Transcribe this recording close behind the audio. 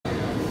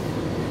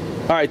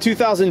All right,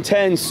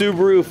 2010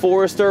 Subaru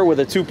Forester with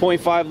a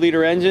 2.5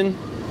 liter engine.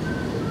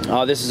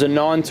 This is a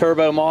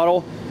non-turbo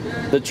model.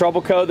 The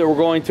trouble code that we're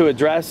going to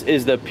address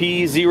is the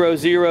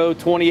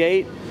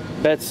P0028.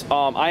 That's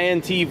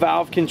Intake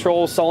Valve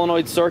Control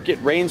Solenoid Circuit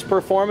Range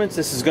Performance.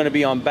 This is going to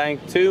be on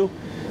bank 2.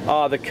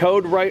 The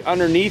code right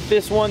underneath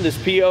this one, this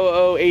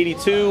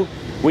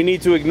P0082, we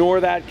need to ignore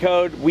that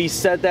code. We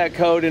set that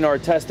code in our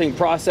testing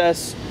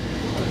process.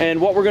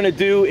 And what we're going to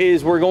do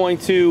is we're going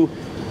to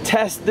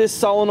test this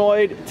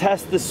solenoid,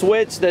 test the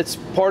switch that's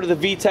part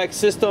of the VTEC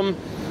system,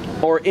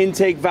 or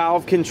Intake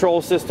Valve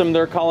Control System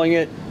they're calling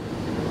it.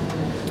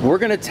 We're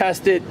going to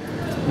test it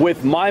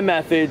with my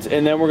methods,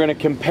 and then we're going to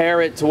compare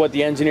it to what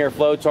the engineer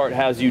flowchart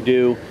has you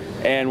do,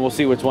 and we'll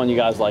see which one you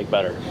guys like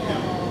better.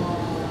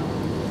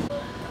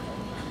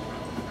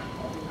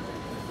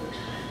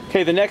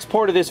 Okay, the next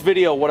part of this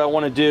video, what I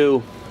want to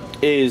do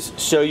is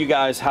show you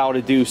guys how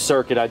to do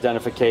circuit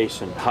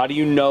identification. How do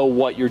you know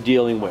what you're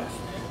dealing with?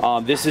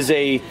 This is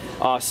a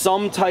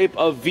some type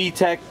of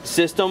VTEC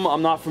system.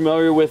 I'm not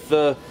familiar with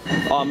the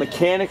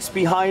mechanics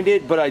behind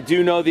it, but I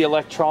do know the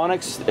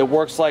electronics. It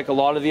works like a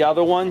lot of the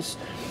other ones.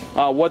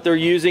 What they're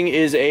using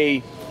is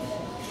a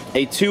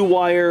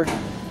 2-wire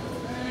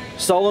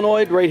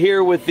solenoid right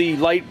here with the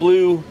light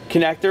blue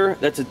connector.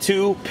 That's a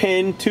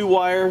 2-pin,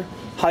 2-wire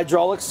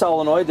hydraulic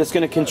solenoid that's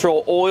going to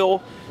control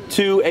oil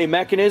to a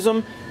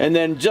mechanism. And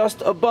then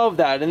just above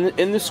that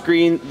in the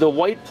screen, the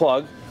white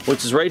plug,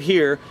 which is right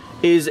here,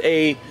 is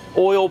a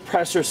oil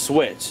pressure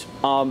switch.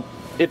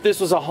 If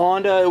this was a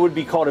Honda, it would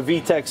be called a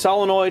VTEC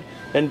solenoid,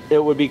 and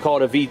it would be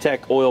called a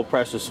VTEC oil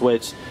pressure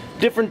switch.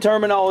 Different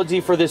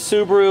terminology for this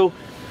Subaru,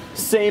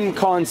 same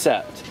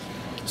concept.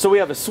 So we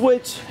have a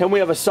switch and we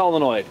have a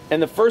solenoid.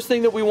 And the first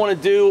thing that we want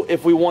to do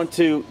if we want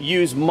to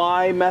use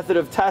my method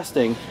of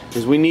testing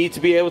is we need to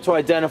be able to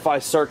identify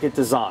circuit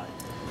design.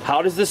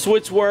 How does the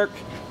switch work?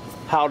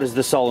 How does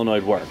the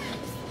solenoid work?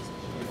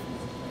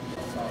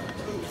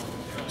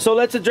 So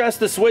let's address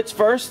the switch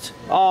first.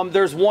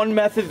 There's one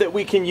method that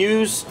we can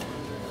use,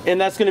 and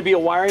that's going to be a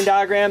wiring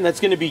diagram. That's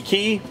going to be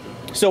key.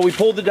 So we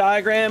pulled the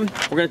diagram.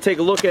 We're going to take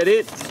a look at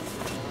it.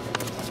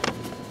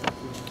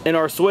 In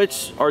our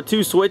switch, our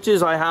 2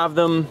 switches, I have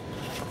them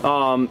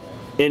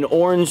in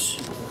orange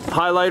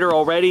highlighter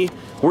already.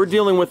 We're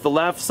dealing with the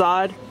left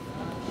side.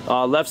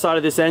 Left side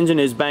of this engine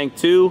is bank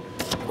 2.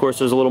 Of course,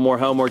 there's a little more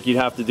homework you'd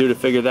have to do to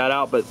figure that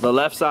out, but the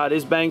left side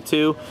is bank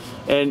 2.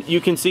 And you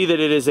can see that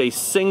it is a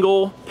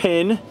single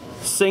pin,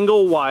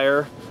 single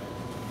wire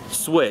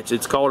switch.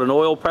 It's called an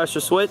oil pressure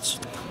switch.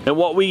 And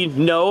what we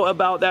know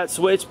about that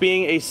switch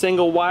being a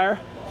single wire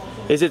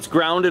is it's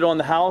grounded on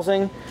the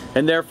housing,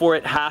 and therefore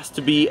it has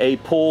to be a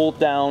pull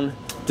down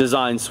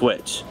design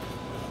switch.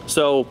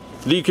 So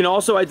you can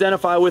also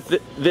identify with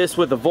this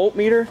with a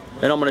voltmeter,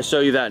 and I'm going to show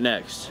you that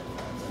next.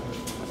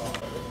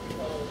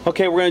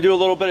 Okay, we're going to do a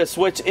little bit of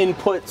switch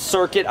input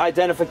circuit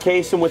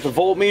identification with a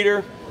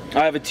voltmeter.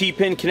 I have a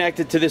T-pin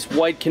connected to this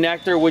white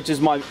connector, which is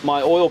my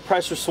oil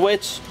pressure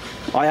switch.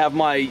 I have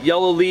my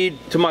yellow lead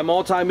to my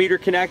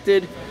multimeter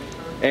connected,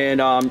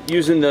 and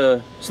using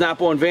the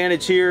Snap-on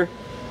Vantage here.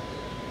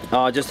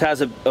 Just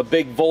has a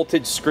big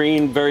voltage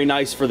screen, very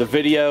nice for the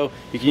video.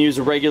 You can use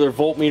a regular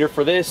voltmeter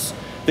for this.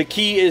 The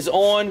key is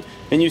on,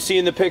 and you see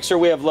in the picture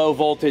we have low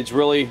voltage,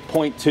 really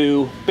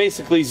 0.2,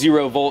 basically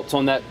 0 volts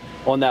on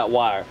that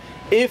wire.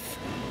 If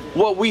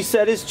what we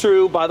said is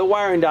true by the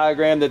wiring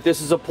diagram, that this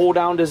is a pull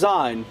down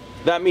design,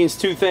 that means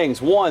 2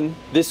 things. 1,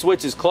 this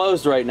switch is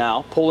closed right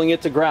now, pulling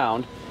it to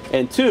ground.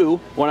 And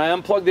 2, when I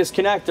unplug this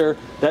connector,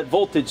 that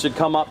voltage should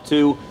come up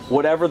to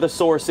whatever the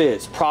source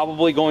is,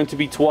 probably going to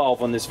be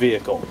 12 on this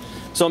vehicle.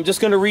 So I'm just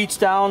going to reach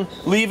down,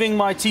 leaving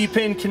my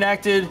T-pin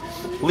connected,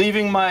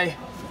 leaving my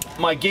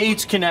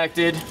gauge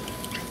connected,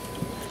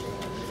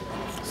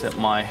 except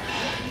my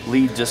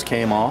lead just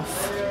came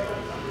off.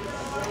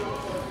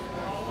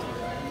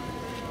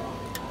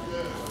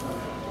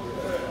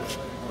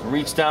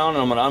 Reach down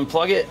and I'm going to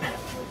unplug it,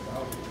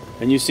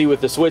 and you see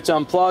with the switch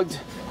unplugged,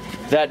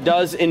 that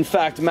does in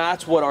fact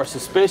match what our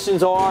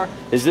suspicions are,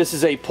 is this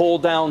is a pull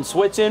down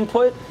switch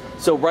input.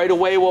 So right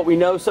away what we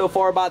know so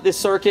far about this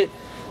circuit,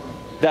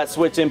 that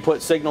switch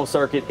input signal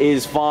circuit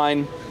is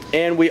fine.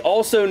 And we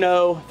also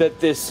know that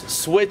this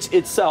switch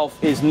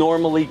itself is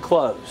normally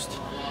closed.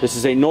 This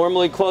is a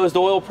normally closed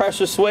oil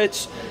pressure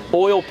switch.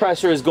 Oil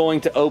pressure is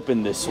going to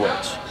open this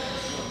switch.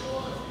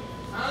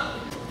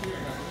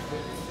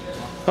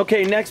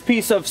 Okay, next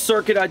piece of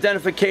circuit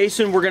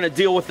identification, we're going to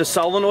deal with the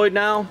solenoid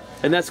now,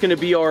 and that's going to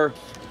be our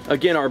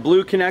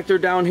blue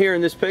connector down here in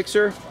this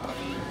picture.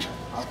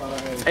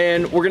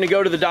 And we're going to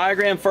go to the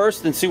diagram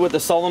first and see what the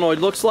solenoid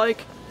looks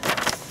like.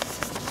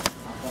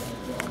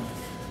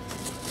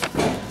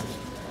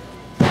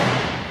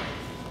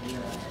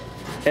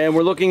 And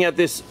we're looking at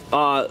this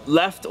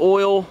left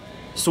oil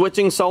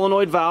switching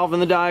solenoid valve in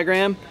the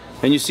diagram,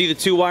 and you see the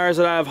 2 wires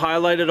that I have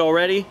highlighted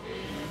already.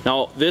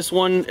 Now this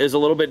one is a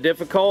little bit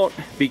difficult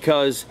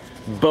because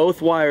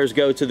both wires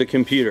go to the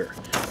computer.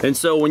 And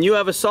so when you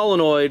have a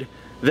solenoid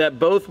that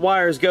both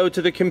wires go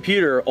to the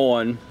computer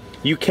on,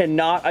 you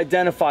cannot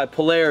identify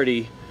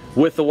polarity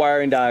with the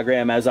wiring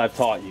diagram as I've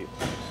taught you.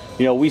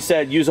 You know, we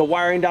said use a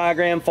wiring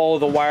diagram, follow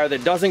the wire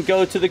that doesn't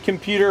go to the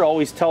computer,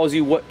 always tells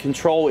you what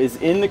control is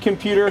in the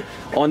computer.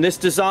 On this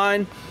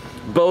design,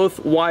 both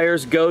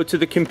wires go to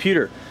the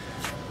computer.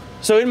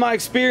 So in my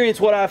experience,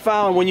 what I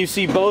found when you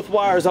see both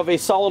wires of a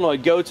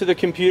solenoid go to the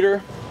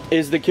computer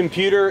is the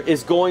computer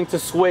is going to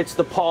switch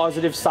the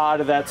positive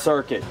side of that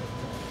circuit.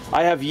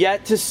 I have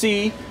yet to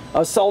see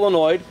a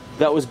solenoid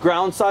that was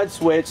ground side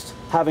switched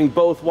having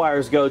both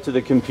wires go to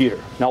the computer.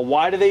 Now,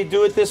 why do they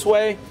do it this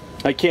way?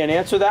 I can't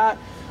answer that.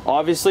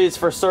 Obviously, it's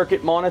for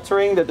circuit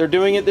monitoring that they're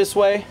doing it this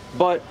way,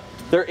 but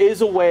there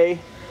is a way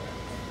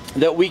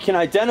that we can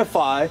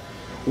identify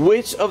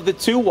which of the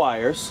two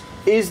wires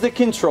is the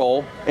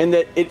control and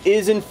that it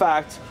is in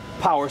fact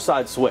power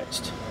side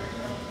switched.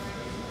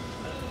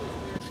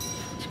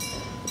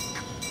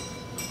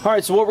 All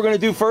right, so what we're going to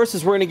do first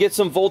is we're going to get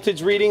some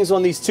voltage readings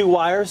on these two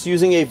wires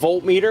using a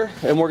voltmeter,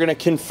 and we're going to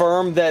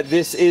confirm that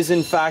this is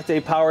in fact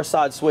a power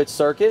side switch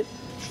circuit.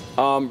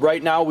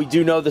 Right now we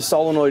do know the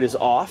solenoid is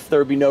off. There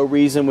would be no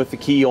reason with the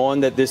key on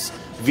that this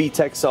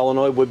VTEC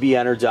solenoid would be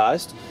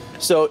energized.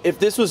 So if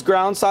this was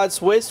ground side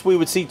switched, we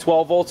would see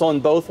 12 volts on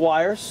both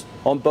wires,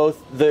 on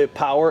both the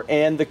power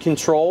and the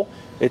control.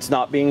 It's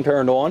not being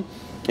turned on.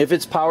 If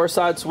it's power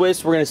side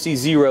switched, we're going to see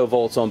 0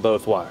 volts on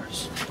both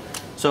wires.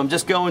 So I'm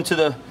just going to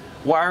the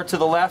wire to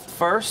the left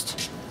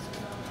first.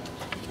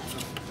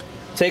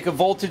 Take a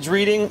voltage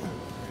reading,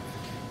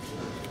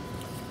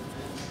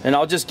 and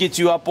I'll just get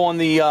you up on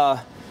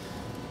the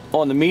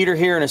meter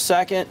here in a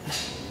second.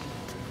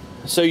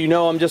 So you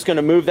know I'm just going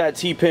to move that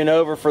T-pin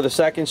over for the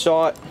second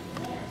shot.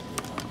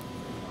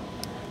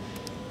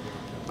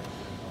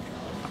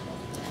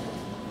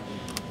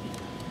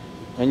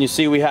 And you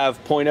see we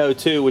have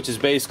 0.02, which is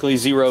basically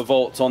 0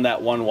 volts on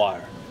that one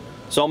wire.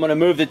 So I'm going to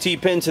move the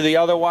T-pin to the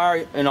other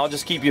wire, and I'll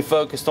just keep you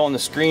focused on the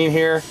screen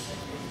here.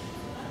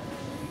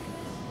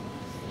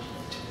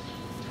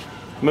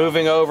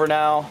 Moving over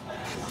now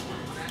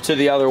to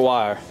the other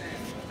wire,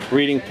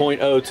 reading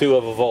 0.02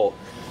 of a volt.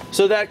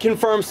 So that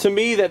confirms to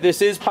me that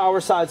this is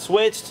power side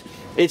switched.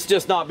 It's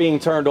just not being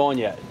turned on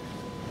yet.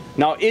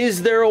 Now,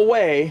 is there a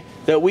way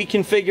that we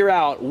can figure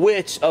out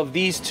which of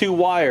these two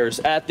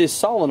wires at this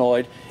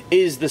solenoid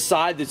is the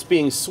side that's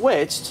being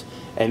switched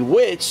and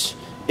which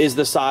is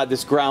the side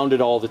that's grounded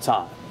all the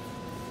time?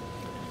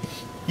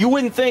 You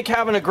wouldn't think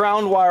having a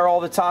ground wire all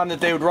the time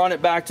that they would run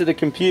it back to the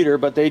computer,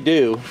 but they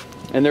do.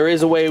 And there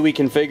is a way we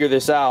can figure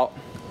this out.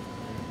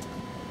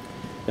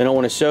 And I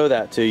want to show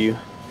that to you.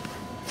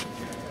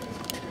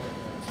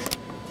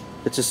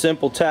 It's a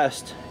simple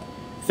test.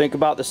 Think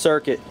about the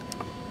circuit.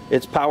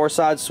 It's power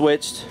side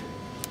switched.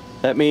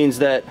 That means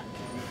that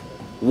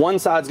one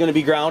side's going to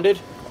be grounded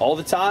all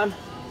the time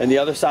and the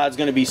other side's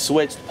going to be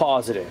switched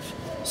positive.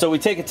 So we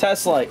take a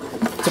test light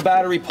to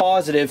battery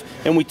positive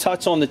and we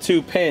touch on the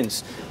two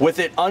pins. With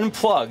it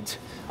unplugged,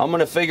 I'm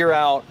going to figure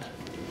out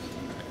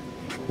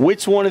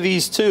which one of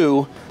these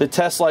two the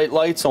test light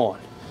light's on.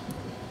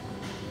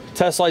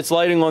 Test light's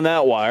lighting on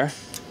that wire.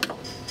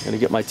 I'm going to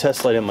get my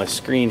test light on my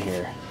screen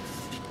here.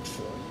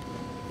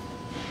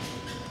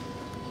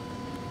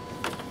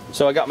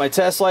 So I got my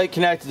test light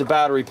connected to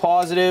battery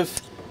positive.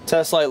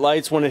 Test light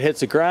lights when it hits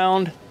the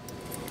ground.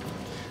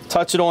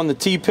 Touch it on the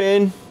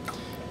T-pin.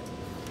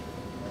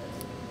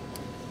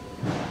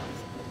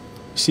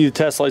 See the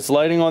test light's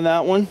lighting on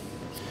that one.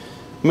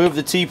 Move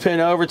the T-pin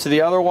over to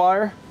the other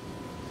wire.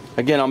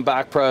 Again, I'm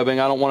back probing.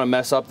 I don't want to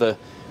mess up the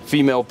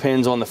female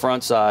pins on the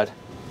front side.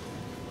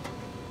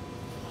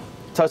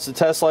 Touch the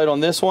test light on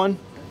this one.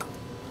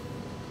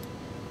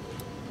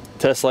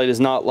 Test light is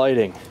not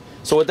lighting.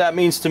 So what that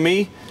means to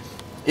me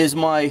is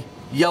my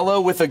yellow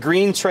with a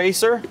green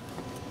tracer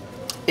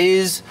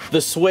is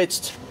the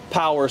switched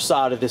power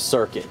side of this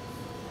circuit.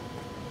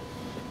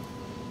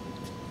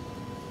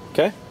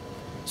 Okay?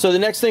 So the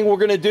next thing we're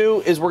going to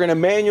do is we're going to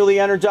manually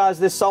energize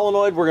this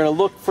solenoid. We're going to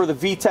look for the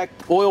VTEC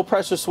oil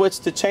pressure switch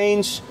to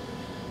change,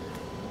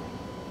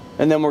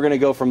 and then we're going to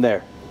go from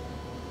there.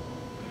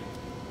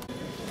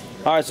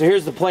 Alright, so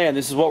here's the plan.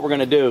 This is what we're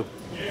going to do.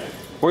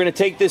 We're going to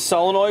take this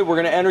solenoid, we're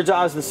going to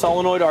energize the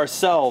solenoid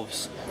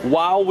ourselves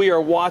while we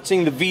are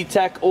watching the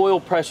VTEC oil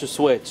pressure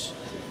switch.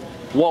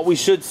 What we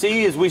should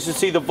see is we should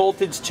see the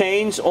voltage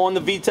change on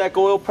the VTEC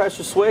oil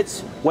pressure switch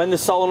when the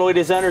solenoid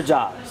is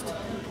energized.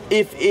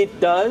 If it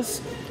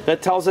does,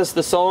 that tells us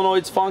the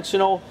solenoid's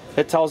functional,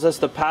 that tells us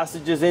the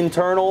passages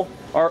internal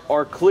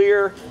are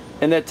clear,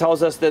 and that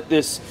tells us that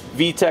this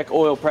VTEC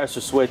oil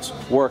pressure switch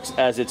works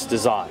as it's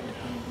designed.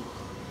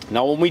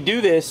 Now when we do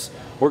this,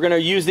 we're going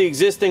to use the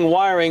existing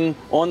wiring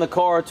on the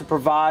car to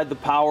provide the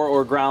power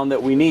or ground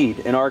that we need.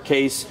 In our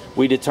case,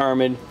 we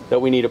determined that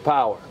we need a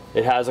power.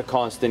 It has a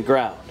constant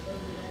ground.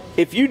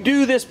 If you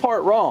do this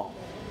part wrong,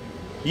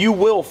 you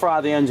will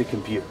fry the engine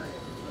computer.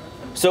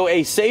 So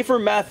a safer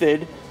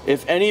method,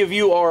 if any of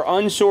you are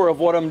unsure of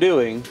what I'm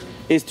doing,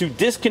 is to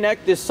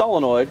disconnect this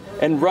solenoid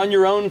and run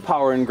your own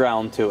power and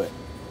ground to it.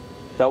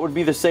 That would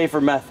be the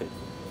safer method.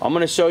 I'm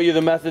going to show you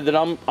the method that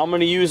I'm going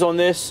to use on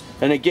this.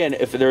 And again,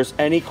 if there's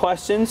any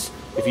questions,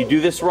 if you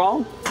do this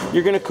wrong,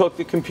 you're going to cook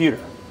the computer.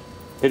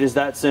 It is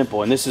that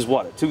simple. And this is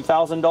what, a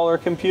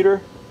 $2,000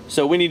 computer?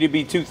 So we need to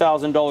be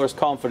 $2,000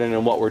 confident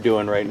in what we're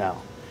doing right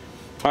now.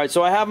 All right,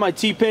 so I have my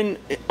T-pin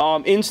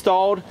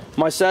installed.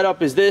 My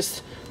setup is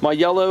this. My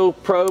yellow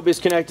probe is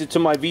connected to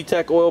my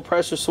VTEC oil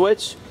pressure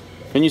switch.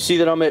 And you see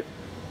that I'm at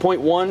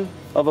 0.1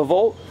 of a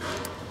volt.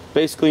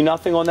 Basically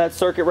nothing on that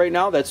circuit right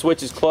now. That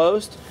switch is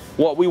closed.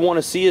 What we want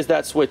to see is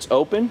that switch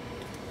open.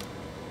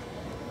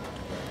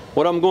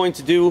 What I'm going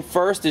to do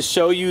first is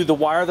show you the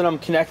wire that I'm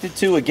connected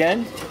to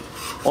again.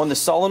 On the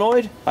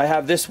solenoid, I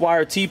have this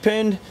wire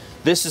T-pinned.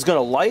 This is going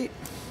to light.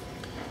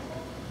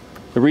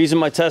 The reason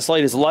my test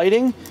light is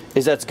lighting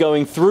is that's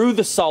going through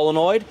the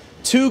solenoid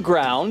to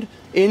ground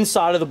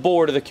inside of the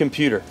board of the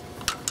computer.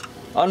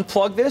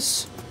 Unplug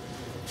this,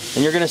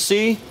 and you're going to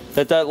see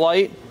that that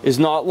light is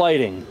not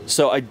lighting.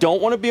 So I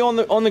don't want to be on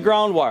the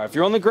ground wire. If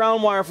you're on the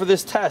ground wire for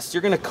this test,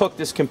 you're going to cook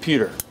this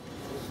computer.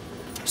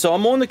 So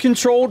I'm on the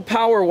controlled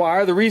power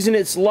wire. The reason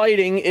it's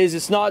lighting is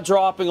it's not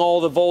dropping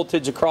all the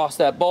voltage across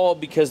that bulb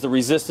because the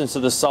resistance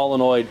of the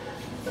solenoid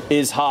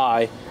is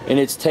high, and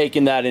it's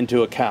taking that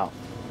into account.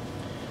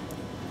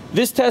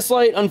 This test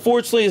light,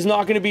 unfortunately, is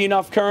not going to be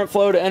enough current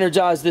flow to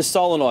energize this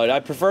solenoid. I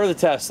prefer the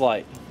test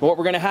light. What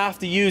we're going to have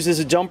to use is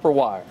a jumper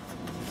wire.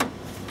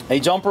 A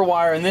jumper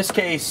wire, in this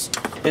case,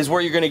 is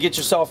where you're going to get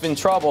yourself in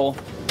trouble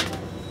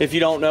if you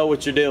don't know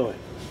what you're doing.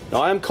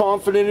 Now, I'm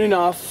confident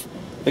enough,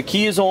 the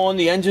key is on,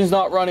 the engine's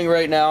not running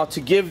right now,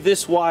 to give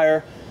this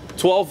wire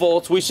 12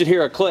 volts. We should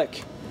hear a click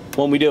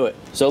when we do it.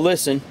 So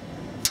listen.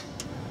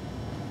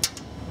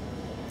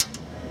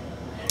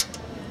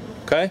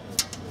 Okay?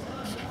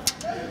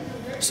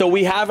 So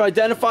we have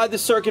identified the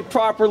circuit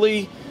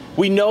properly.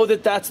 We know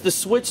that that's the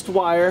switched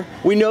wire.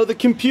 We know the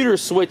computer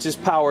switches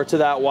power to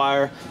that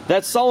wire.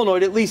 That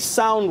solenoid, at least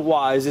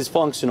sound-wise, is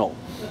functional.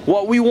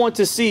 What we want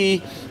to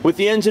see with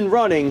the engine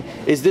running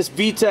is this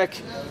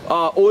VTEC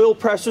oil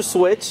pressure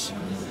switch,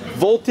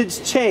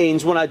 voltage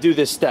change when I do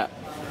this step.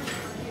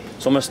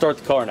 So I'm going to start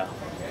the car now.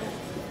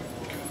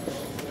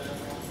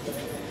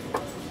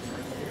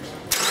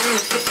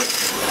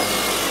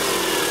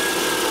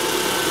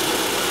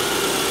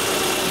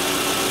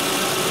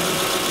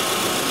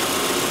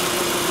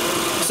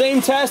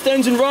 Same test,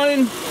 engine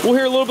running. We'll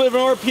hear a little bit of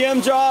an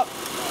RPM drop.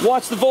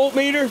 Watch the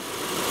voltmeter.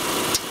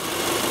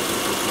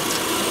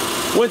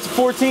 Went to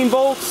 14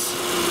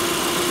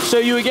 volts. Show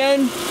you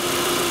again.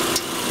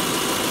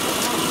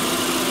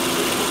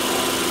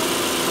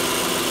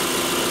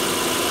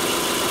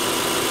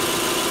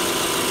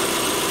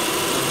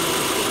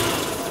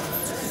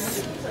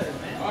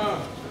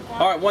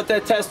 All right, what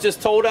that test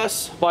just told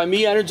us, by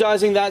me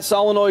energizing that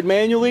solenoid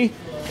manually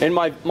and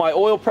my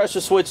oil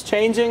pressure switch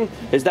changing,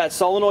 is that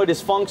solenoid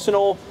is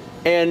functional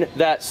and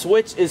that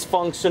switch is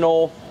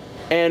functional.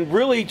 And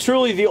really,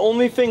 truly, the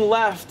only thing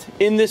left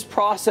in this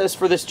process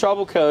for this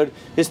trouble code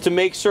is to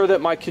make sure that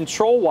my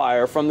control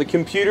wire from the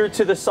computer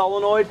to the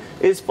solenoid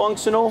is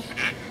functional.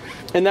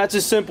 And that's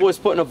as simple as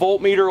putting a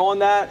voltmeter on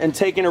that and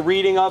taking a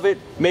reading of it,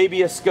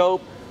 maybe a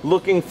scope,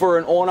 looking for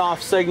an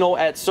on-off signal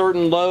at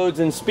certain loads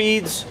and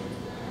speeds.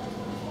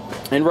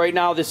 And right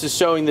now, this is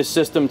showing the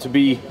system to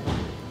be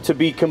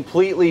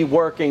completely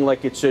working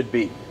like it should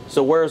be.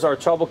 So where's our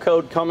trouble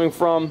code coming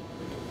from?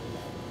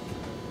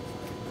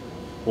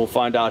 We'll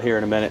find out here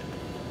in a minute.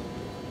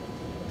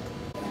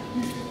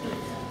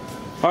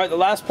 All right, the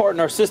last part in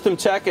our system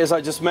check, as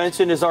I just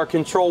mentioned, is our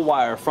control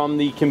wire from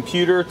the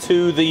computer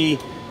to the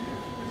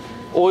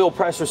oil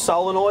pressure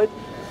solenoid.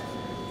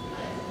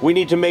 We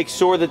need to make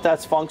sure that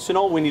that's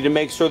functional. We need to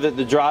make sure that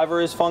the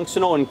driver is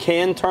functional and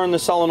can turn the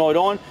solenoid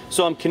on.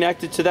 So I'm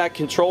connected to that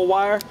control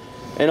wire,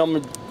 and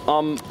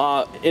I'm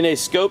in a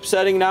scope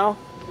setting now.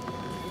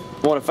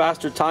 I want a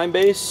faster time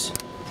base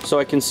so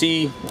I can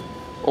see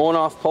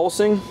on-off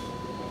pulsing.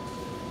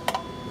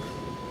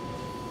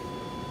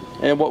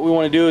 And what we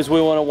want to do is we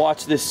want to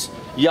watch this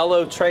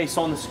yellow trace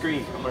on the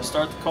screen. I'm going to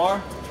start the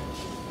car.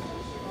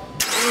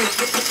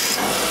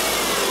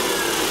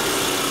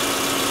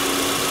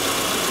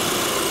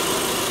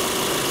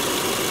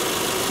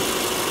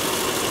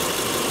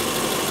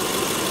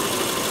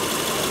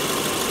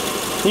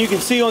 You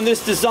can see on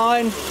this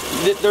design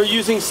that they're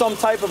using some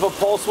type of a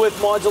pulse width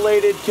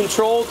modulated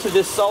control to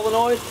this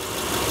solenoid.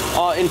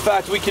 In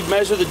fact, we could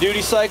measure the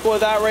duty cycle of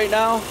that right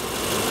now.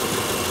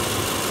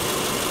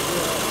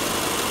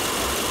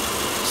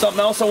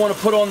 Something else I want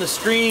to put on the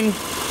screen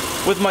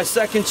with my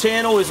second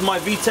channel is my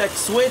VTEC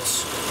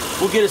switch.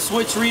 We'll get a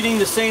switch reading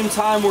the same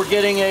time we're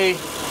getting a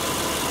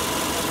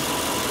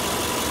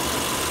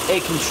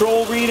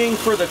control reading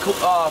for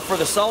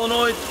the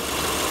solenoid.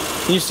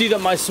 You see that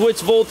my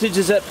switch voltage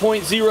is at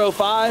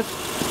 0.05.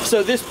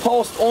 So this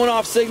pulsed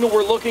on-off signal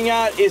we're looking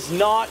at is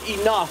not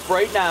enough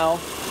right now.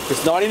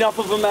 It's not enough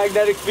of a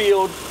magnetic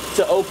field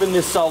to open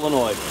this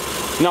solenoid.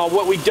 Now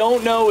what we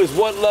don't know is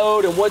what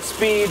load and what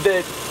speed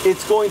that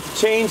it's going to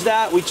change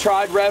that. We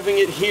tried revving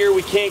it here.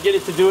 We can't get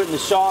it to do it in the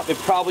shop. It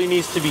probably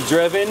needs to be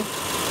driven.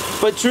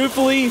 But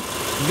truthfully,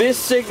 this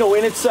signal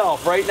in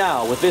itself right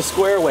now with this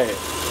square wave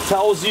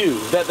tells you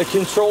that the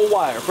control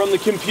wire from the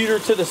computer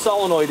to the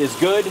solenoid is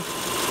good.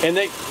 and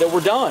that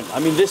we're done. I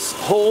mean, this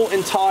whole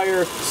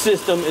entire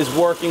system is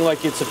working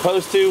like it's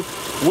supposed to.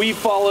 We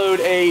followed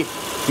a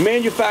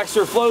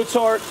manufacturer flow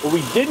chart, or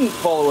we didn't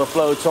follow a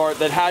flow chart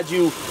that had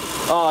you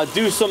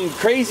do some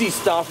crazy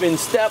stuff in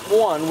step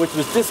 1, which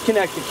was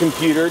disconnect the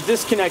computer,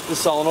 disconnect the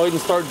solenoid,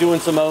 and start doing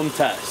some ohm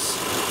tests.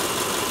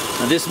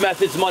 Now, this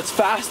method's much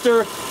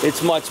faster,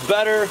 it's much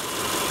better.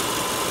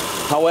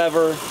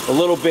 However, a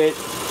little bit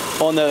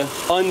on the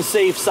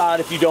unsafe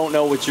side if you don't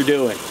know what you're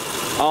doing.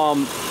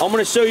 I'm going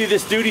to show you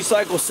this duty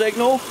cycle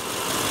signal.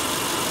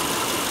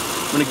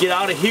 I'm going to get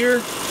out of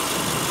here.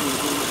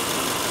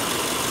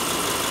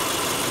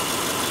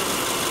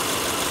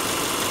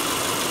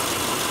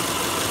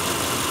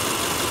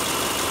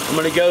 I'm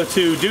going to go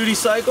to duty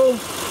cycle.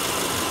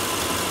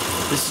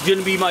 This is going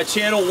to be my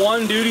channel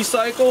 1 duty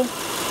cycle.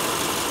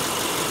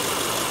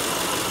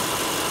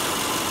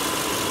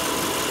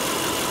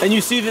 And you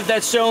see that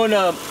that's showing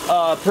a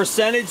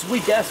percentage.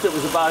 We guessed it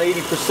was about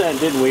 80%,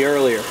 didn't we,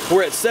 earlier?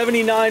 We're at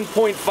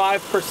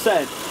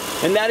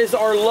 79.5%. And that is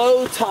our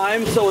low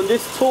time. So in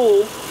this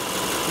tool,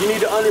 you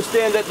need to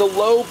understand that the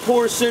low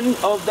portion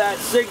of that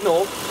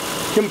signal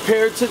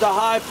compared to the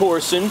high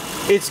portion,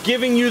 it's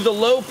giving you the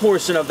low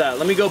portion of that.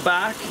 Let me go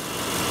back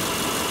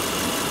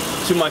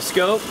to my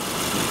scope.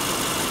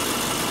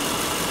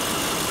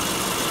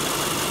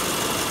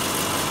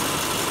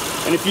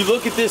 And if you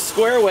look at this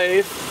square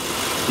wave,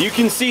 you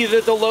can see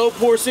that the low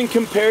portion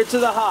compared to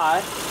the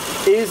high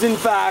is in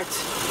fact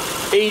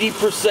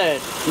 80%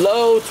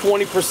 low,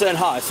 20%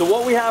 high. So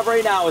what we have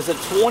right now is a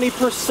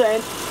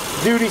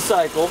 20% duty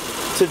cycle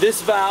to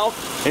this valve.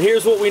 And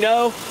here's what we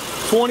know,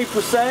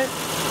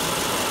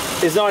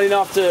 20% is not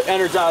enough to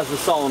energize the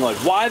solenoid.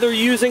 Why they're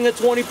using a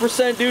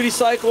 20% duty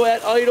cycle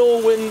at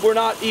idle when we're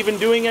not even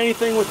doing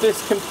anything with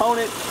this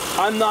component,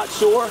 I'm not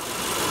sure,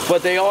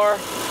 but they are.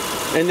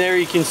 And there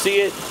you can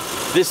see it.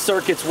 This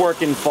circuit's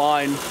working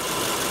fine.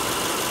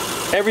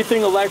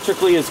 Everything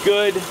electrically is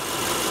good.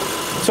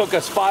 It took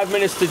us 5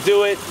 minutes to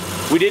do it.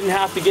 We didn't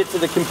have to get to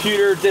the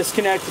computer,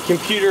 disconnect the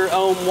computer,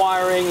 ohm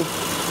wiring.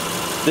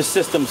 The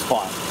system's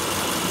fine.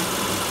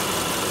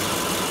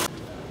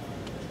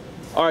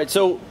 All right,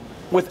 so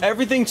with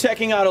everything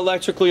checking out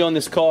electrically on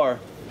this car,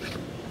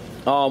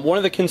 one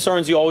of the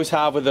concerns you always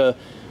have with a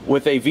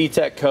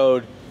VTEC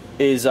code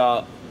is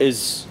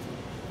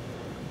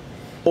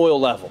oil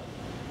level.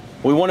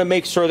 We want to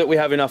make sure that we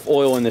have enough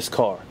oil in this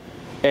car.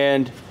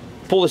 And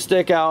pull the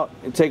stick out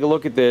and take a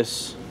look at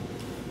this,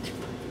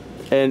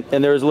 and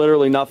there's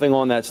literally nothing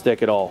on that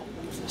stick at all.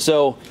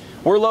 So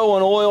we're low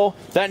on oil.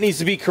 That needs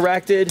to be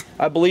corrected.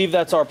 I believe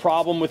that's our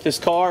problem with this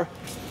car.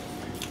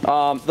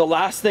 The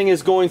last thing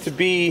is going to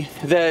be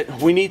that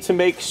we need to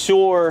make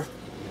sure,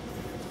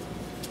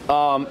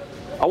 I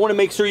want to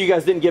make sure you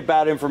guys didn't get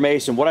bad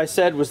information. What I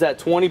said was that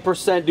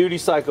 20% duty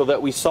cycle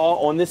that we saw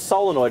on this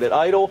solenoid at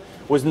idle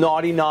was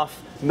not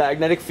enough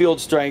magnetic field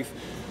strength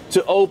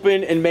to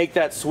open and make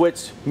that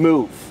switch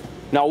move.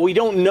 Now we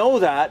don't know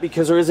that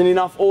because there isn't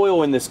enough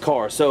oil in this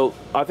car. So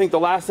I think the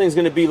last thing is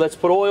going to be, let's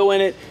put oil in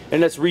it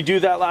and let's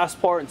redo that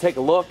last part and take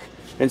a look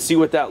and see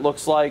what that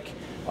looks like.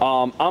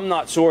 I'm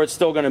not sure it's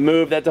still going to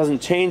move. That doesn't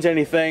change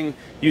anything.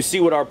 You see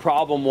what our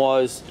problem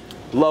was,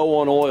 low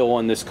on oil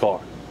on this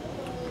car.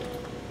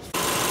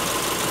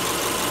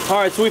 All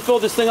right, so we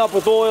filled this thing up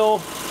with oil,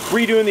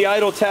 redoing the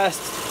idle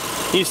test.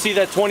 You see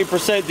that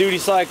 20% duty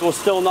cycle is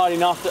still not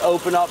enough to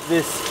open up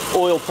this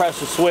oil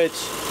pressure switch.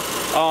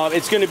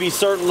 It's going to be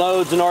certain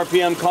loads and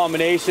RPM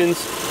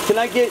combinations. Can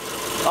I get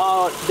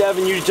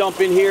Devin, you to jump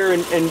in here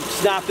and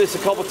snap this a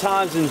couple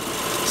times and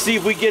see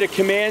if we get a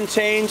command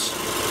change?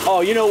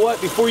 Oh, you know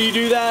what? Before you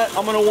do that,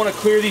 I'm going to want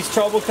to clear these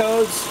trouble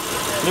codes.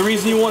 The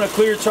reason you want to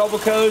clear trouble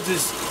codes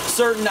is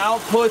certain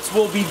outputs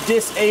will be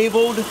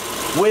disabled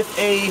with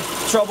a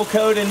trouble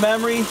code in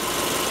memory.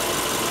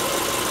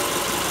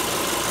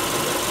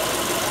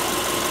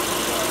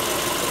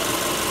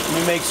 Let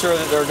me make sure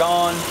that they're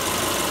gone.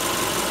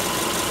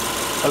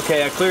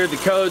 Okay, I cleared the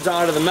codes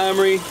out of the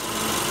memory.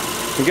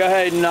 And go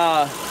ahead and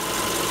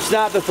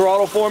snap the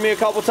throttle for me a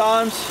couple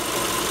times.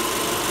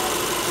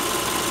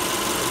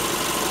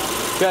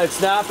 Go ahead,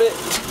 snap it.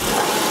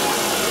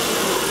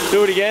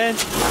 Do it again.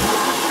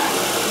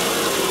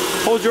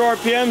 Hold your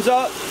RPMs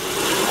up.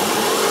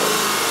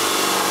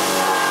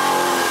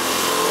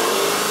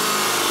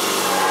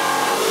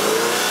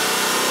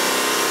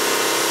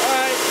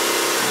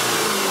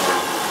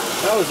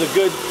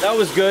 That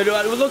was good.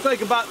 It would look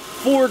like about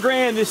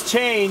 $4 this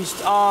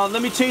changed.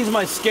 Let me change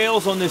my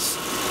scales on this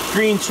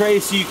green tray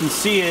so you can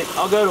see it.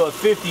 I'll go to a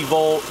 50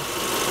 volt.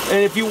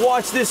 And if you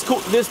watch this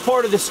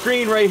part of the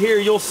screen right here,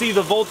 you'll see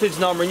the voltage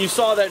number, and you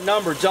saw that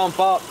number jump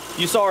up.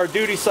 You saw our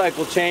duty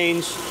cycle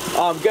change.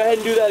 Go ahead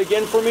and do that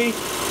again for me.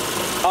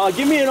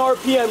 Give me an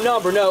RPM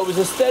number. No, it was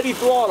a steady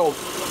throttle.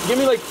 Give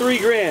me like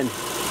 $3.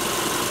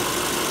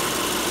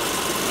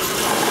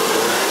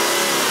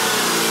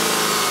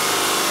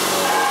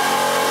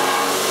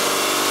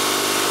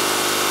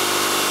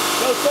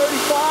 Go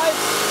 35.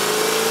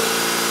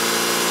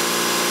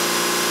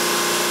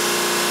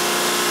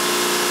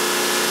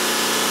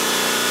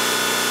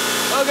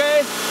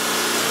 Okay.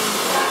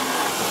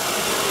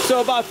 So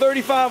about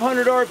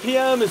 3,500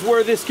 RPM is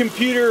where this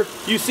computer,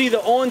 you see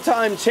the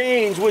on-time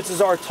change, which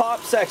is our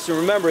top section.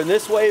 Remember, in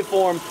this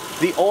waveform,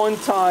 the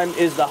on-time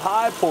is the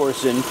high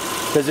portion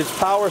because it's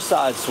power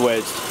side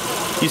switched.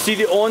 You see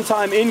the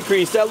on-time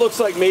increase. That looks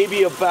like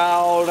maybe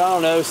about, I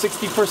don't know,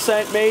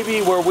 60%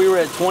 maybe, where we were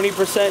at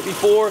 20%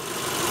 before.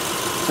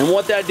 And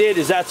what that did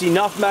is that's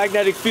enough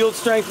magnetic field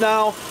strength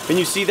now, and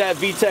you see that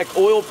VTEC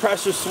oil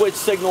pressure switch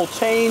signal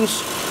change.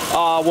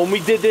 When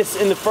we did this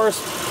in the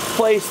first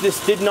place,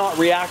 this did not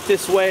react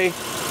this way.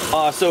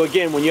 So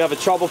again, when you have a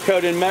trouble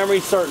code in memory,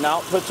 certain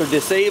outputs are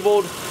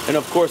disabled, and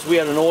of course we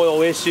had an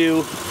oil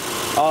issue.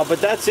 But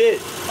that's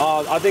it.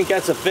 I think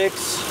that's a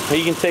fix.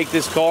 You can take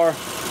this car,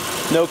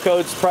 no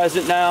codes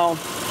present now,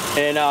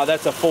 and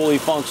that's a fully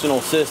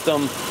functional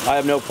system. I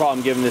have no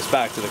problem giving this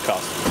back to the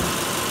customer.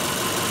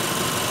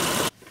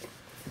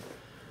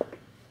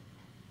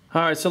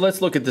 All right, so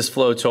let's look at this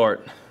flow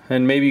chart,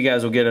 and maybe you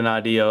guys will get an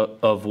idea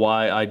of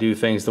why I do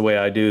things the way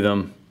I do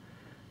them.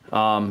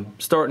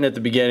 Starting at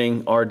the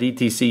beginning, our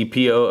DTC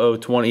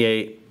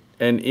P0028,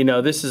 and you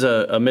know, this is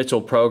a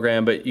Mitchell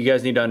program, but you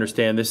guys need to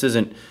understand this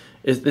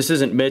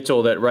isn't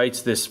Mitchell that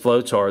writes this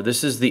flow chart.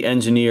 This is the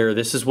engineer.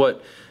 This is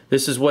what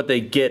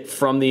they get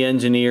from the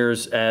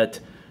engineers at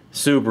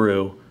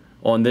Subaru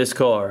on this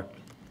car.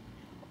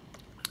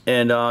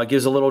 And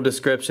gives a little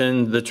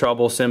description, the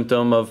trouble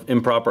symptom of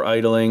improper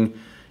idling.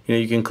 You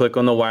know, you can click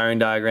on the wiring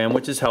diagram,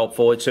 which is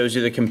helpful. It shows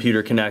you the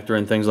computer connector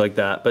and things like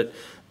that. But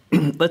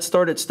let's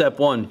start at step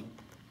one.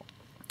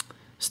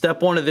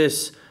 Step one of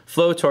this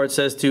flow chart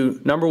says to,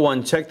 number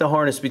one, check the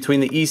harness between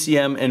the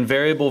ECM and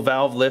variable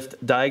valve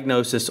lift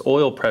diagnosis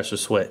oil pressure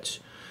switch.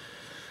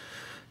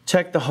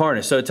 Check the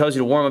harness. So it tells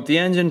you to warm up the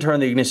engine, turn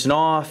the ignition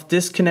off,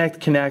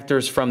 disconnect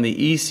connectors from the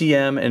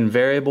ECM and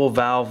variable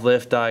valve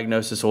lift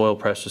diagnosis oil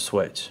pressure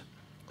switch.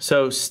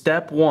 So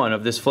step one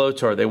of this flow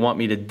chart, they want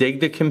me to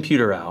dig the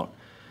computer out,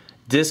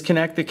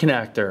 disconnect the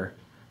connector,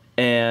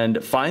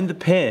 and find the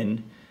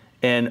pin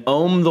and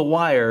ohm the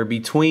wire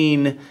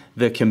between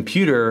the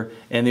computer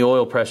and the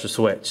oil pressure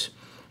switch.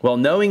 Well,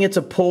 knowing it's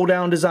a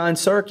pull-down design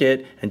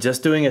circuit and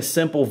just doing a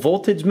simple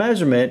voltage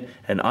measurement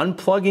and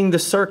unplugging the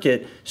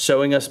circuit,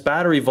 showing us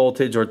battery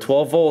voltage or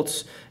 12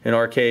 volts in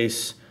our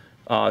case,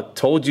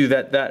 told you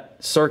that that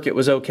circuit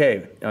was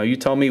okay. Now you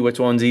tell me which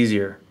one's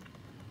easier.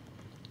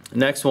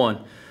 Next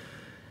one.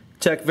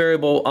 Check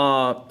variable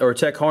or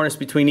check harness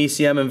between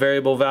ECM and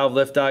variable valve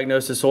lift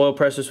diagnosis oil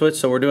pressure switch.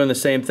 So we're doing the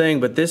same thing,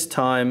 but this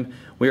time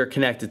we are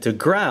connected to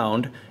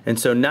ground. And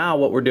so now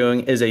what we're doing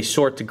is a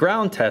short to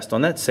ground test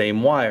on that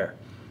same wire.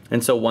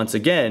 And so once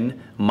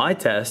again, my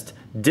test,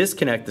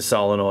 disconnect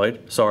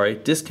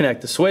the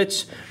disconnect the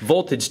switch,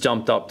 voltage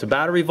jumped up to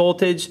battery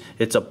voltage.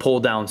 It's a pull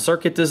down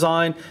circuit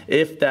design.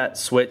 If that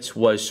switch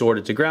was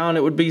shorted to ground,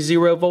 it would be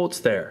 0 volts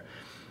there.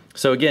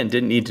 So again,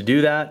 didn't need to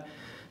do that.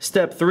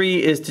 Step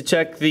three is to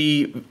check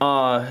the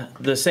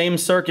same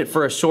circuit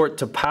for a short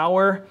to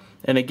power.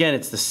 And again,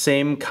 it's the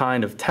same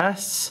kind of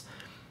tests.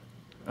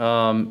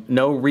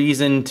 No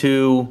reason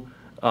to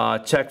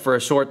check for a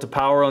short to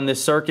power on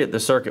this circuit. The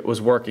circuit was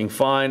working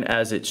fine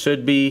as it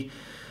should be.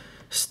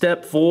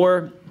 Step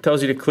four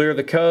tells you to clear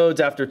the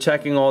codes after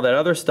checking all that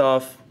other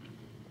stuff.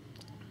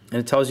 And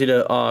it tells you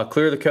to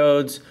clear the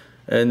codes,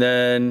 and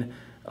then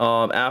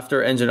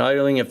after engine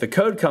idling, if the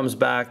code comes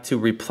back, to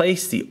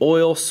replace the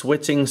oil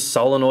switching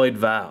solenoid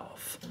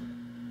valve.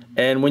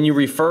 And when you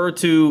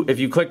if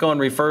you click on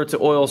refer to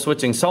oil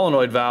switching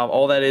solenoid valve,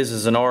 all that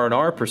is an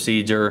R&R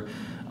procedure.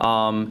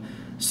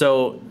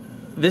 So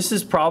this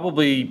is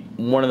probably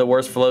one of the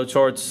worst flow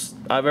charts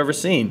I've ever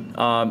seen.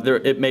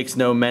 It makes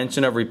no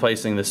mention of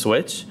replacing the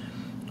switch.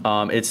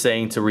 It's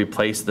saying to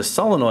replace the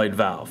solenoid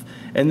valve.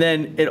 And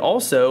then it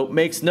also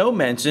makes no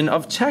mention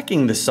of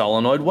checking the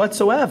solenoid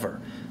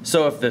whatsoever.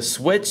 So if the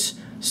switch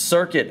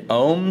circuit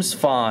ohms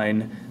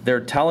fine, they're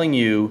telling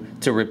you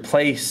to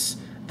replace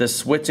the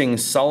switching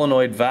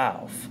solenoid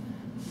valve.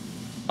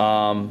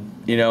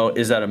 You know,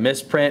 is that a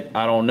misprint?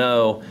 I don't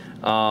know.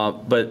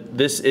 But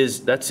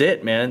that's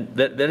it, man.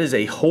 That is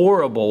a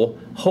horrible,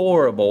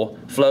 horrible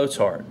flow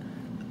chart.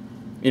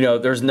 You know,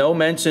 there's no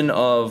mention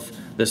of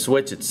the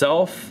switch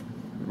itself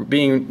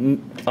being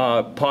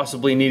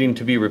possibly needing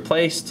to be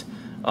replaced.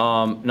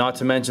 Not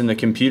to mention the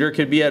computer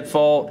could be at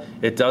fault.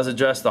 It does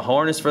address the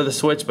harness for the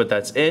switch, but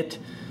that's it.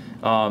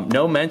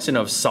 No mention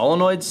of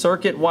solenoid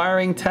circuit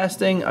wiring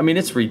testing. I mean,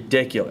 it's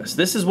ridiculous.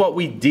 This is what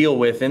we deal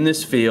with in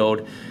this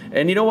field.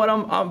 And you know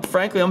what?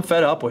 Frankly, I'm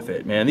fed up with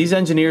it, man. These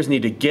engineers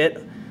need to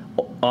get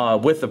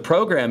with the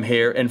program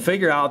here and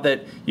figure out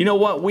that, you know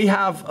what, we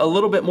have a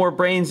little bit more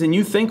brains than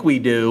you think we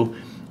do.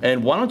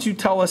 And why don't you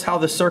tell us how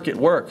the circuit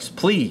works,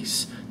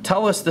 please?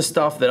 Tell us the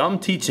stuff that I'm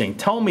teaching.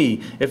 Tell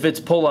me if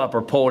it's pull up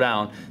or pull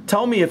down.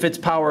 Tell me if it's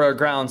power or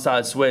ground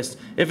side switched,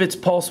 if it's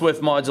pulse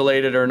width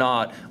modulated or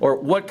not, or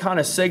what kind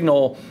of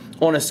signal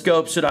on a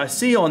scope should I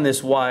see on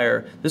this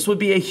wire. This would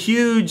be a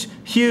huge,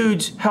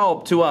 huge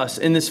help to us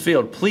in this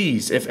field.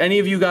 Please, if any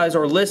of you guys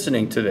are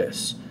listening to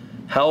this,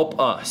 help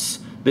us.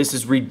 This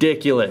is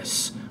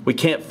ridiculous. We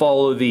can't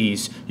follow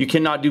these. You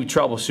cannot do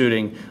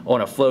troubleshooting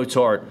on a flow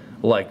chart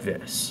like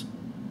this.